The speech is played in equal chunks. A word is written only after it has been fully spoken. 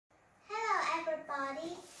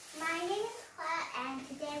everybody. My name is Claire, and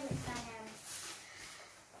today we're gonna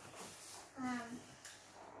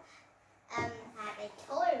have a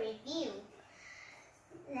toy review.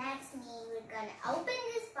 That means we're gonna open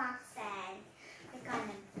this box and we're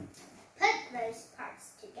gonna put those parts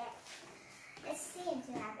together. It seems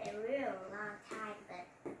to have a real long time, but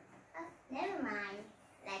never mind.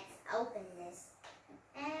 Let's open this.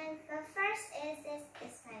 And the first is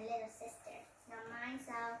my little sister. It's not mine,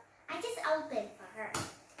 so I just opened for her.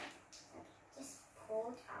 Just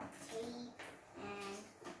pulled out tape and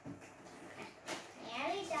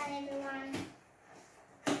nearly done, everyone.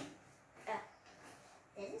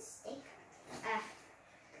 This is sticker.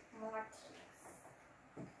 More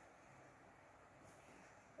tapes.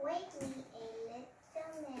 Wait me a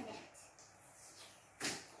little minute.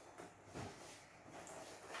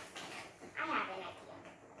 I have an idea.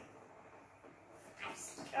 I'm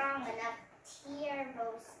strong enough to tear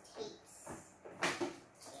those tapes.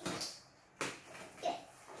 Good.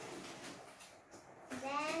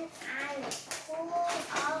 Then I will pull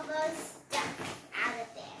all those stuff out of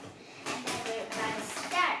there. And then we're going to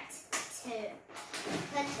start to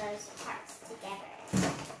put those parts together.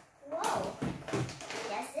 Whoa!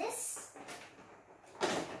 Does this? I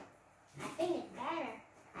think it's better.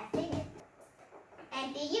 I think it. And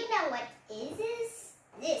do you know what is this?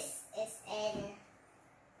 This is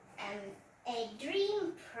a dream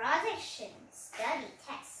projection study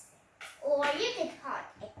test, or you could call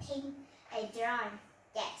it a drawing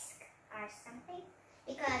desk or something,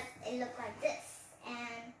 because it looks like this,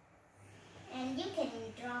 and you can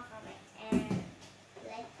draw from it,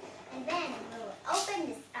 and then we will open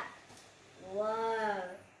this up. Whoa!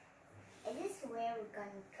 Is this where we're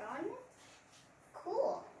gonna draw it?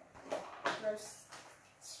 Cool. Those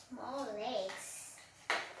small legs.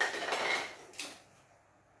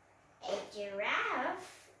 A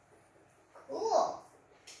giraffe. Cool.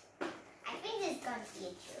 I think this is gonna be a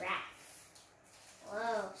giraffe.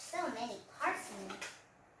 Whoa, so many parts in it.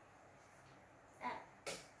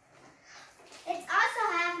 It also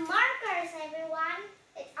has markers, everyone.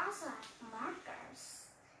 It also has markers.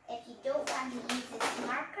 If you don't want to use this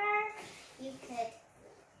marker, you could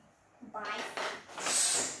buy some.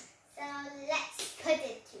 So let's put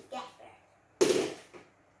it together.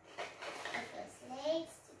 Put those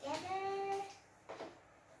legs together.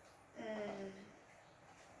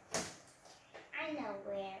 I know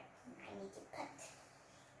where I need to put.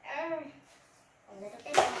 A little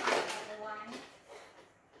bit more, everyone.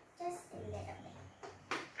 Just a little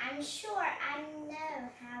bit. I'm sure I know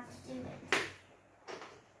how to do it.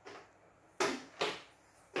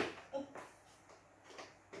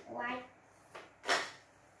 White.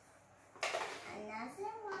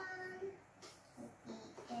 Another one will be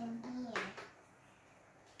in here.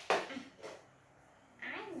 I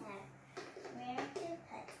know where to put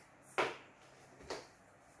it.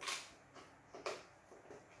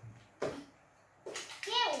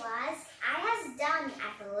 Here it was. I has done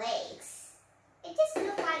at the legs. It just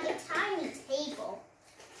looked like a tiny table.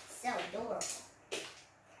 So adorable.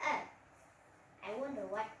 Oh, I wonder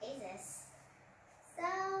what is this. So,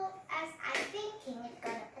 as I'm thinking, it's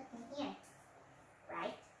gonna put in here,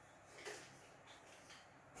 right?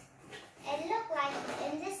 It looked like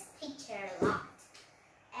in this picture a lot,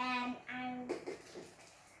 and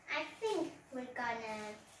I think we're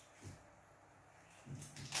gonna.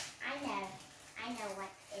 I know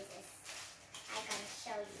what it is. I'm gonna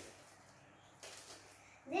show you.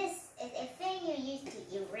 This is a thing you use to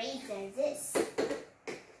erase this.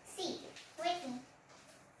 See, with me.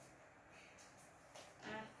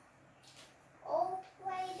 Oh,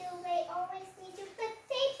 why do they always need to put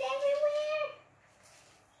tape everywhere?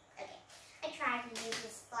 Okay, I try to use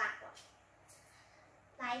this black one.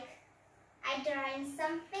 Like, I draw in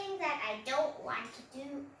something that I don't want to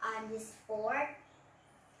do on this board.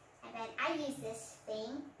 And then I use this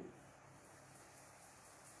thing.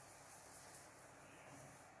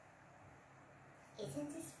 Isn't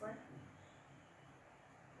this working?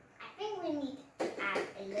 I think we need to add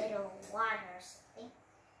a little water or something.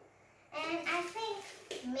 And I think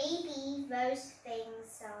maybe those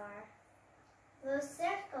things are, those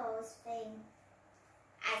circles thing,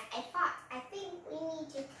 as I thought, I think we need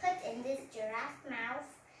to put in this giraffe mouth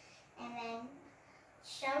and then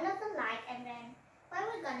shine up the light, and then what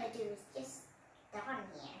we're gonna do is just down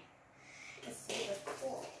here. It's super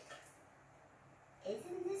cool.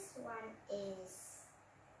 Isn't this one is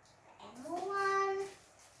the animal one?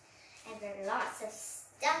 And there's lots of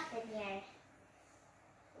stuff in here.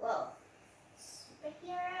 Whoa.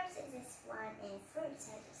 Superheroes, is this one in fruits?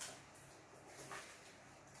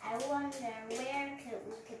 I wonder where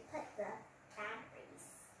we could put the batteries.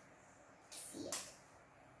 See it.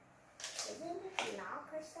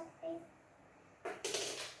 something?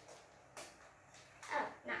 Oh,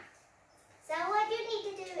 no. So what you need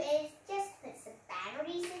to do is just put some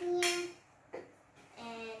batteries in here.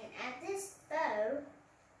 And at this bow,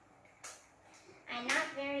 I not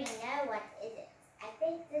very know what it is. I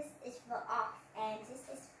think this is for off and this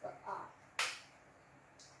is for on.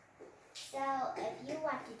 So if you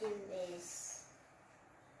want to do is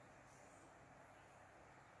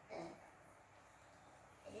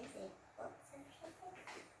it is a box or something.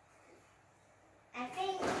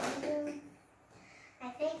 I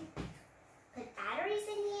think put batteries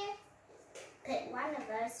in here. Put one of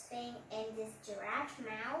those things in this giraffe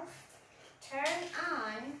mouth. Turn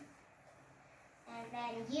on, and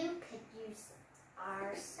then you could use it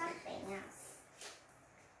or something else.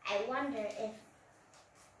 I wonder if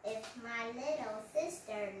my little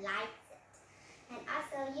sister likes it, and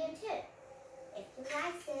also you too. If you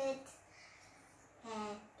like it,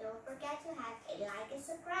 and don't forget to have a like and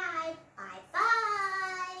subscribe.